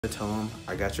Tell him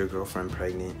I got your girlfriend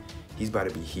pregnant. He's about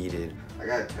to be heated. I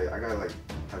gotta tell you, I gotta like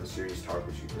have a serious talk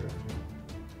with you, bro.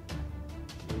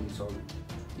 So,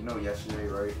 you know yesterday,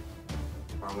 right?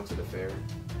 When I went to the fair.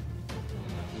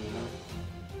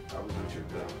 I was with your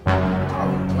girl.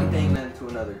 One thing led to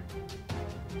another.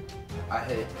 I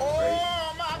hit, right?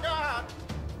 Oh my God!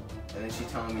 And then she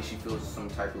telling me she feels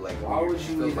some type of like. Why weird. would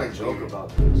She you feels even like joke weird. about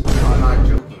this? I'm not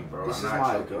joking, bro. This I'm is not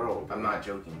my joking. girl. I'm not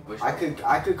joking. I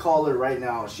could call her right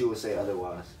now and she would say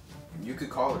otherwise. You could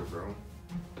call her, bro.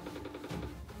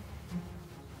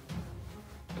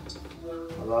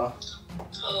 Hello?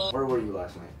 Where were you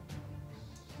last night?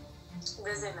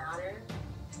 Does it matter?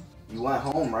 You went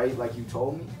home, right? Like you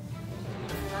told me?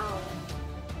 No.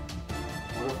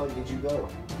 Where the fuck did you go?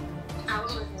 I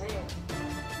was with Nick.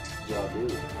 Y'all do. We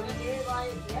did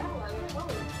like we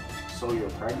told. So you're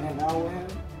pregnant now with him?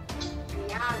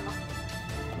 Yeah.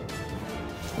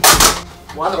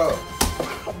 Why the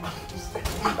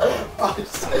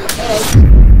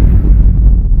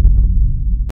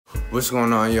What's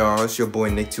going on, y'all? It's your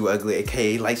boy Kyletheugliest,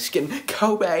 aka light skin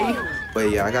Kobe.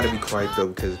 But yeah, I gotta be quiet though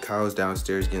because Kyle's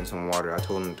downstairs getting some water. I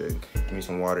told him to give me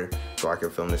some water so I can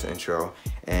film this intro.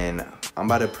 And I'm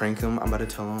about to prank him. I'm about to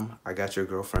tell him I got your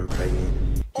girlfriend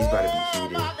pregnant. He's about to be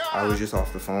heated. I was just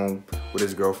off the phone with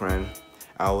his girlfriend.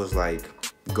 I was like,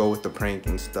 go with the prank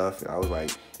and stuff. I was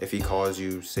like, if he calls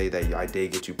you, say that I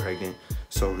did get you pregnant.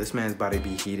 So this man's about to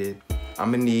be heated.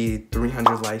 I'm gonna need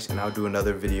 300 likes and I'll do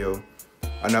another video.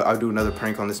 I'll do another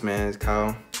prank on this man,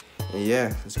 Kyle. And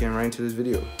yeah, let's get right into this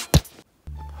video.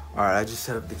 Alright, I just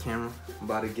set up the camera. I'm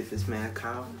about to get this man,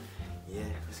 Kyle. Yeah,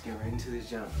 let's get right into this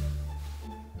jump.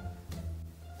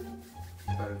 He's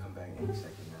about to come back any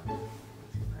second now.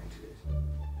 Let's get right into this.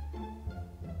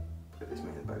 But this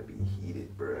man's about to be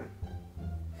heated, bruh.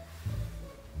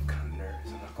 I'm kind of nervous,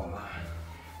 I'm not gonna lie.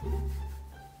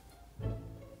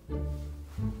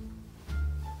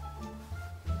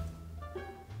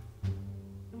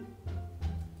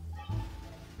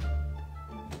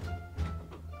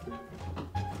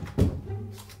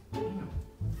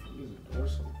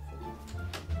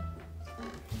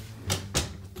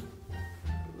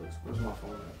 Where's my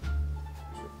phone at?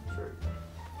 Sure.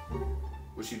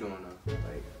 What you doing now?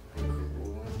 Like,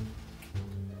 cool.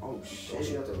 Oh shit,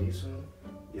 you have to leave soon?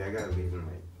 Yeah, I gotta leave in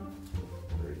like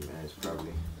 30 minutes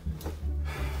probably.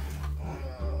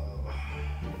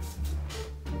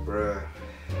 Bruh,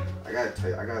 I gotta tell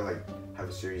you, I gotta like have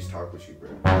a serious talk with you,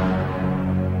 bruh.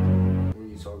 What are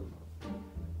you talking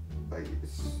about? Like,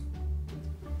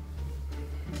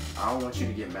 I don't want you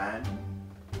to get mad.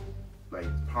 Like,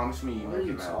 promise me you won't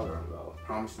get mad, bro.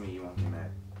 Promise me you won't get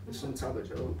mad. This some type of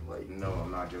joke, like. No,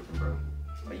 I'm not joking, bro.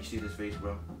 Like, you see this face,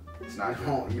 bro? It's not a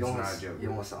joke. It's not a joke. You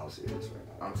don't sound serious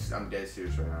right now. I'm dead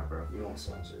serious right now, bro. You don't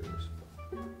sound serious.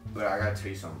 But I gotta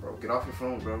tell you something, bro. Get off your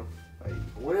phone, bro. Like,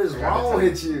 what is wrong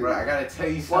with you? Bro, I gotta tell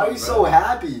you something. Why are you so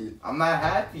happy? I'm not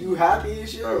happy. You happy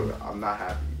as shit? Bro, I'm not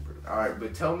happy, bro. Alright,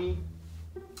 but tell me,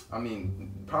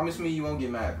 promise me you won't get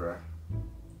mad, bro.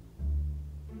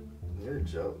 You're a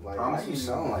joke. Like, Promise why you me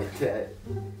sound like that?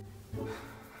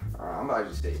 Alright, I'm about to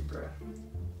just say it, bro.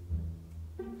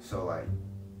 So, like,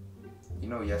 you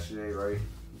know yesterday, right?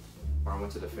 When I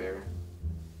went to the fair.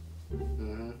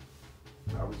 Mm-hmm.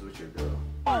 I was with your girl.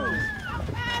 What are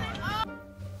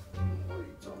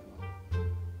you talking about?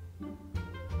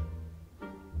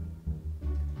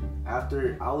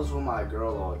 After, I was with my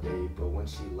girl all day, but when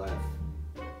she left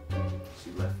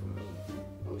for me.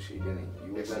 no, she didn't.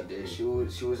 You Yes, was she at, did.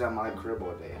 She was at my crib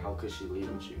all day. How could she leave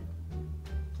with you?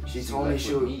 She She told me left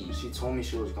she with was. me. She told me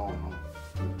she was going home.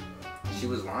 She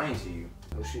was lying to you.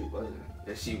 No, she wasn't.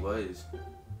 Yes, she was.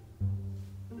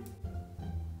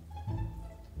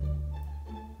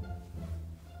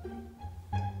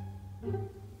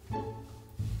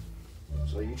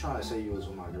 So you trying to say you was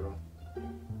with my girl?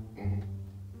 Mm-hmm.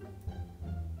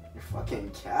 You're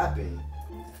fucking capping.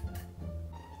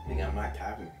 Nigga, I'm not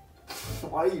capping.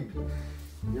 Why you?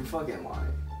 You're fucking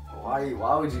lying.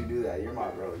 Why would you do that? You're my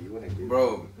bro. You wouldn't do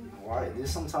Bro, that. Why?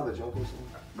 This some type of joke or something?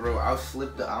 bro, I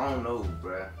slipped up. I don't know,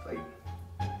 bro. Like,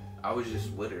 I was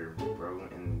just with her, bro,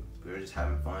 and we were just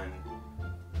having fun.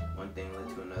 One thing led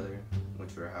to another.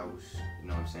 Went to her house. You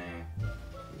know what I'm saying?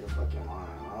 You're fucking lying.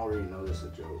 I already know this is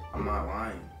a joke. I'm not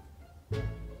lying.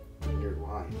 You're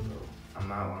lying, bro. I'm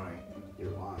not lying.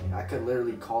 You're lying. I could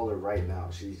literally call her right now.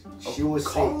 She Oh, would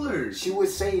call say her. She would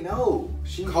say no.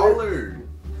 Call her.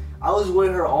 I was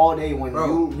with her all day when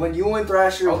Bro. you and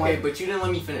Thrasher. Okay, but you didn't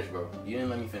let me finish, bro. You didn't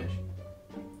let me finish.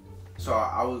 So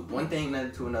I was one thing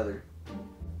led to another.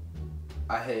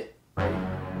 I hit right,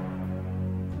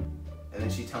 and And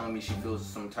then she telling me she feels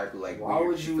some type of like Why weird.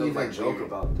 would She you feels even like joke weird.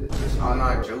 about this? This is I'm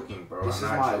my not girl. joking, bro. This I'm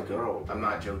is not my joking. girl, bro. I'm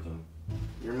not joking.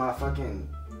 You're my fucking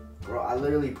bro. I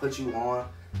literally put you on.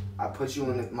 I put you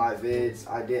in my vids.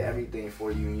 I did everything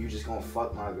for you, and you just gonna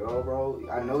fuck my girl, bro?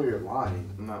 I know you're lying.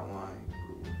 I'm not lying,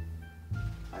 bro.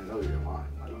 I know you're lying.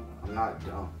 Like, I'm not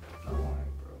dumb. I'm not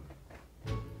lying,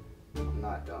 bro. I'm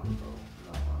not dumb, bro.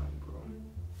 I'm not lying,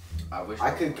 bro. I wish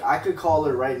I could call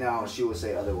her right now, and she would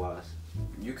say otherwise.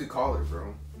 You could call her,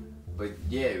 bro. But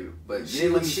yeah, but She-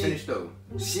 yeah, let me she- finish though.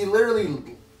 She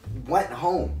literally went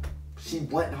home. She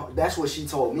went home. That's what she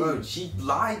told me. Bro, she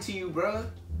lied to you, bro.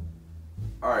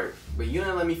 Alright, but you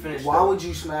didn't let me finish. Why though. would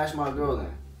you smash my girl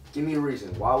then? Give me a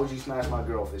reason. Why would you smash my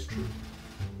girl if it's true?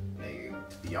 Nigga,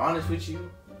 to be honest with you,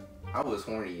 I was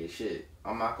horny as shit.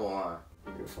 I'm not gonna lie.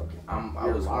 You're fucking. I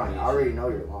You're was lying. horny. I already know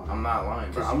you're lying. I'm not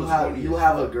lying, bro. I Cause was horny you as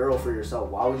have a fuck. girl for yourself.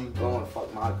 Why would you go and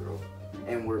fuck my girl?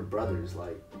 And we're brothers.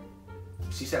 Like,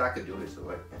 She said I could do it, so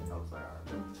like, I was like,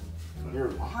 alright, bro. you're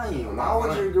lying. I'm Why not would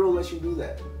lying. your girl let you do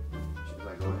that? She was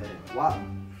like, go ahead. Why?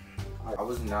 I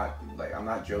was not, like, I'm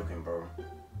not joking, bro.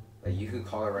 Like, you could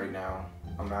call her right now.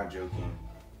 I'm not joking.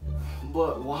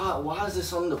 But why is this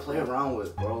something to play around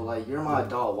with, bro? Like, you're my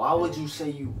dog. Why would you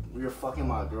say you're fucking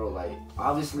my girl? Like,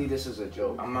 obviously this is a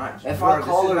joke. I'm not. If bro, I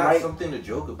call this her is not right- something to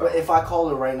joke about. But if I call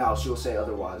her right now, she'll say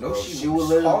otherwise. No, bro. she will just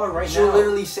literally call her right she'll now.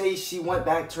 literally say she went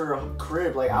back to her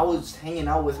crib. Like, I was hanging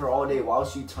out with her all day. Why would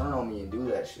she turn on me and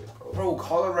do that shit, bro? Bro,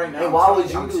 call her right now. And I'm why telling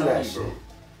would you I'm do telling that you, shit? bro.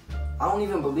 I don't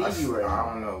even believe you right I now.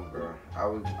 don't know, bro. I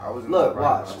was. in Look, the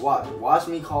right watch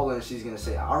me call her and she's gonna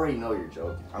say, I already know you're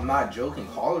joking. I'm not joking.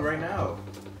 Call her right now.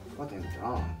 Fucking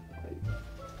dumb.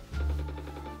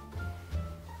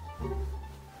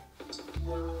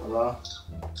 Hello?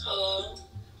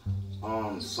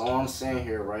 Hello. So I'm sitting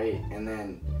here, right? And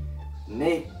then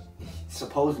Nick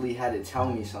supposedly had to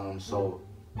tell me something, so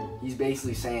he's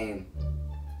basically saying,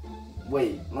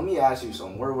 wait, let me ask you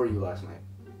something. Where were you last night?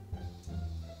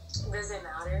 Does it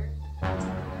matter?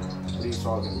 What are you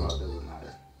talking about? Doesn't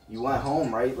matter. You went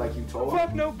home, right? Like you told?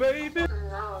 No.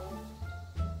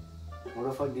 Where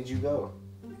the fuck did you go?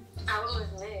 I was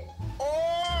with Nick.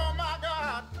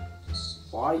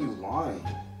 Why are you lying?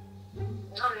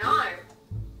 I'm not.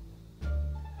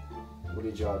 What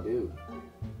did y'all do?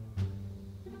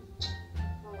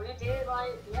 We did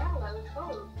like we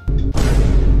close.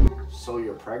 So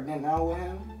you're pregnant now with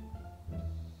him?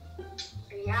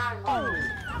 Yeah, no.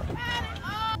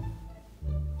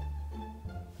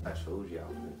 I told you I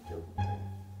was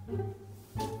joking.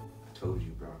 I told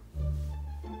you, bro.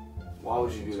 Why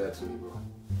would you do that to me, bro?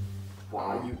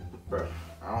 Why you? Bro,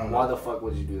 I don't know. Why the fuck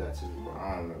would you do that to me, bro?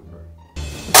 I don't know, bro.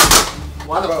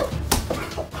 Why the Bro.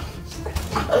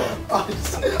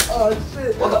 Oh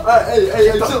shit! Hey,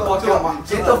 get the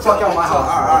fuck out my house,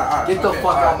 bro. Get the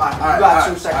fuck out my house. You got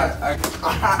 2 seconds.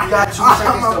 You got 2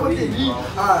 seconds to leave, bro.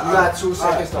 You got 2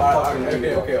 seconds to fucking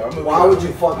leave. Okay. Why would you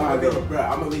fuck my girl? Bro,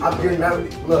 I'm gonna leave. You're never.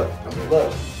 Look.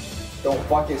 Don't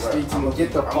fucking speak to me.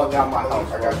 Get the fuck out my house,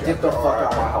 bro. Get the fuck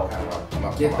out my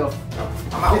house. Get the.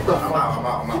 I'm out. Get the I'm fuck.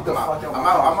 out. Get the fuck out.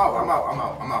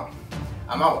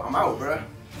 I'm out, bro.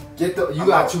 Get the. You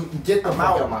got 2. Get the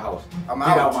fuck out my house. I'm Get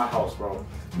out. out my house, bro.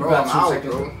 You Bro, got I'm 2 out,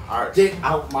 seconds. bro. Alright. Get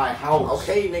out my house.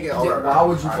 Okay, nigga. Why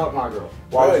would you fuck my girl?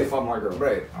 Why would you fuck my girl?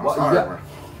 Bro, I'm What, you sorry, got-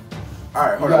 bro.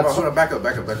 Alright, hold up. Back up.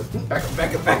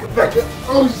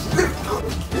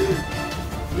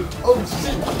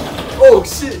 Oh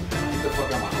shit! Get the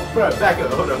fuck out my house. Bro, back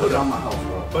up. Hold Get out up. my house,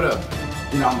 bro. Hold up.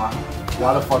 Get out my house.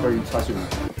 Why the fuck are you touching me?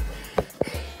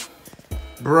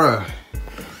 Bruh,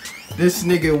 this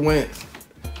nigga went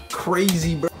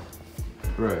crazy, bro.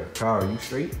 Bruh, Kyle, you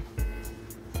straight?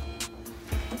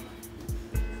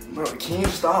 Bro, can you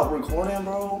stop recording,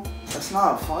 bro? That's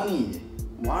not funny.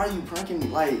 Why are you pranking me?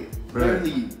 Like, Bruh.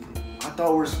 literally, I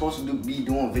thought we were supposed to be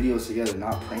doing videos together,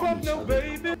 not pranking each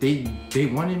other. They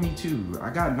wanted me to. I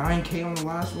got 9K on the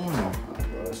last one.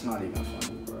 Bro, it's not even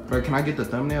funny, bro. Bro, can I get the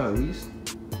thumbnail at least?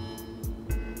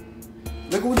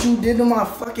 Look what you did to my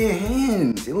fucking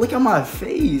hands. And look at my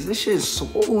face. This shit's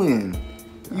swollen.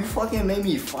 You fucking made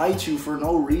me fight you for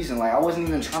no reason. Like, I wasn't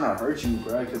even trying to hurt you,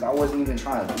 bro, because I wasn't even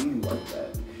trying to do you like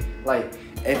that. Like,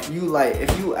 if you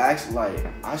asked, like,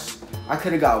 I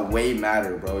could have got way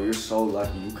madder, bro. You're so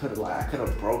lucky. You could have, like, I could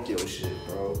have broke your shit,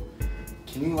 bro.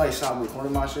 Can you, like, stop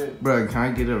recording my shit? Bro, can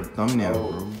I get a thumbnail,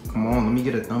 Oh. bro? Come on, let me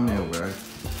get a thumbnail, bro.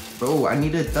 Bro, I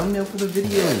need a thumbnail for the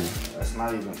video. That's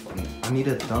not even funny. I need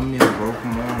a thumbnail, bro.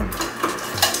 Come on.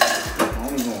 I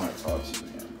don't even want to talk to you,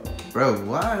 man, bro. Bro,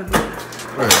 why?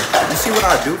 Bro, you see what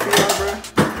I do for y'all,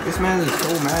 bro? This man is so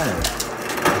mad.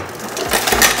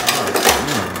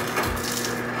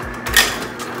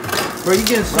 Oh, Bro, you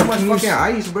getting so Bro, much can you fucking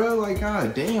ice, bro. Like,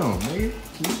 god damn, nigga.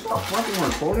 Can you stop fucking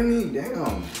recording me? Damn.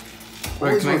 Bro,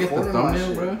 Always can I get the recording my thumbnail,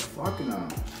 shit. bro? Fuck no.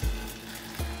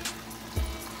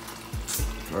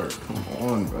 Bro, come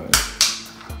on, bro.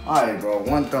 Alright, bro,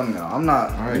 one thumbnail. I'm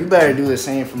not. All right. You better do the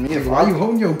same for me. Like, why you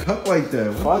holding your cup like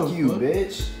that? What Fuck the you, fuck?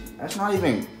 bitch. That's not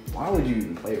even. Why would you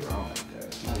even play around like that?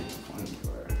 It's not even funny,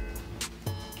 bro.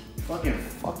 You fucking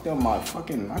fucked up my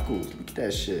fucking knuckles. Look at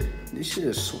that shit. This shit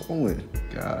is swollen.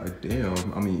 God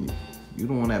damn. I mean, you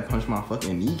the one that punched my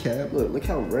fucking kneecap. Look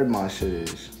how red my shit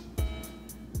is.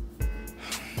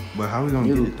 But how we gonna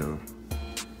get it though?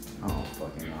 I don't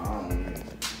fucking know. I don't even.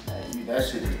 Hey, that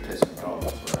shit just pissing me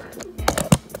off, bro.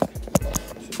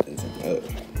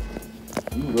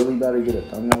 You really better get a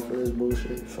thumbnail for this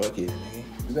bullshit? Fuck it, nigga.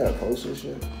 You gotta post this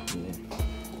shit? Yeah.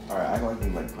 Alright, I like you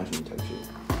like punch me type shit.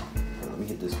 Bro, let me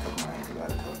get this cup in my hand. I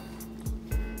got a cup.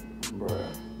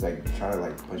 Bruh. Like, try to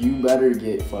like punch You better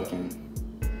get fucking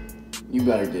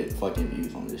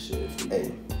views on this shit.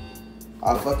 Hey,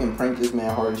 I fucking pranked this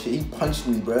man hard as shit. He punched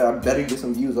me, bro. I better get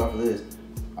some views off of this.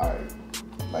 Alright.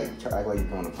 Like, try act like you're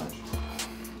throwing a punch.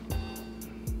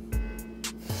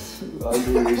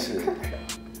 Ugly as shit.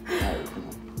 Alright, come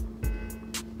on.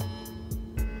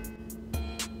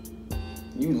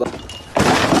 You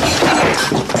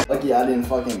lucky I didn't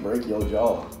fucking break your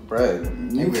jaw.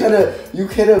 Bruh. You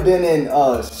could have been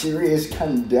in serious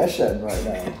condition right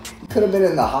now. You could have been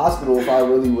in the hospital if I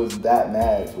really was that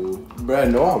mad, fool. Bruh,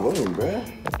 no, I wasn't, bruh.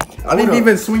 I didn't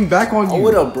even swing back on you. I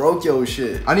would have broke your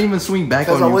shit. I didn't even swing back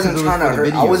on Because you. I wasn't trying to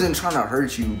hurt. I I wasn't trying to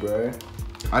hurt you, bruh.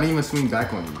 I didn't even swing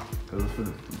back on you. Cause it was for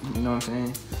the, you know what I'm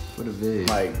saying? For the vid.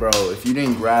 Like, bro, if you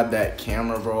didn't grab that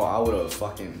camera, bro, I would have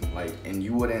fucking, like, and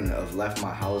you wouldn't have left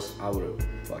my house, I would have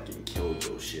fucking killed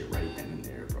your shit right then and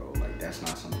there, bro. Like, that's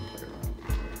not something to play around.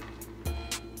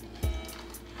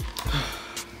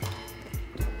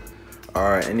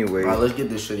 Alright, anyway. Alright, let's get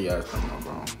this shitty ass thumbnail,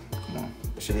 bro. Come on.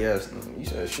 Shitty ass. You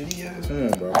said shitty ass? Come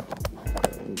on, bro.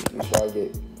 Make sure I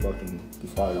get fucking,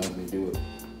 before I don't even do it.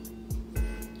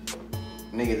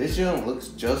 Nigga, this joint looks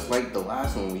just like the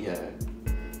last one we had.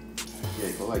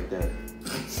 Yeah, go like that.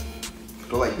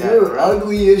 Go like that. You're bro.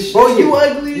 ugly as shit. Bro, you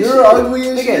ugly as shit. You're ugly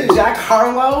as Nigga, shit. Jack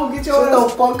Harlow, get your Shut the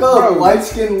ass. fuck up, Bro. light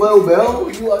skinned Lil Bell.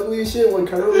 You ugly as shit with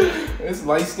curly. It's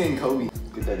light skinned Kobe.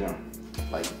 Get that jump.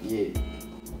 Like, yeah.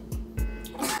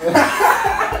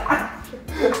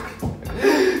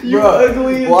 You Bro,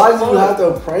 ugly as why do fuck. you have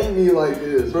to prank me like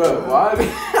this, Bro, why?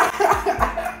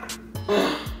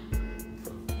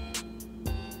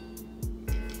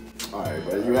 Alright,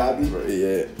 bro, you happy? Bro,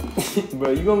 yeah. Bro,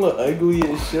 you gonna look ugly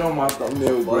as shit on my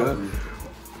thumbnail, bro. Fuck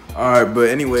you. Alright, but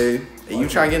anyway, hey, you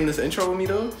trying to get in this intro with me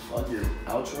though? Fuck your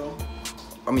outro.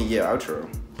 I mean, yeah, outro.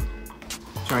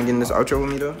 Trying to get in this outro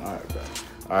with me though? Alright, bro.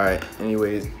 Alright,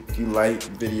 anyways, if you like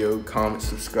video, comment,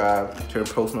 subscribe, turn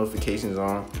post notifications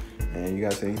on. And you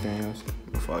guys say anything else?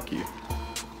 Fuck you.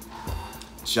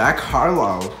 Jack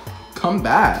Harlow, come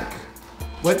back.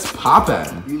 What's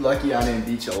poppin'? You lucky I didn't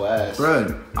beat your ass.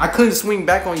 Bruh, I couldn't swing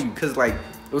back on you because like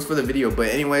it was for the video. But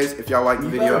anyways, if y'all like the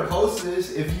You video, better post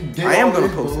this if you did I am all gonna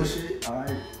this post bullshit.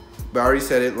 Alright. but I already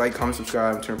said it, like, comment,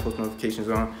 subscribe, turn post notifications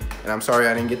on. And I'm sorry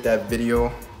I didn't get that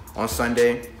video on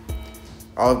Sunday.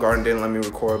 Olive Garden didn't let me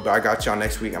record, but I got y'all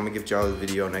next week. I'm gonna give y'all the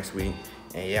video next week.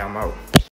 And yeah, I'm out.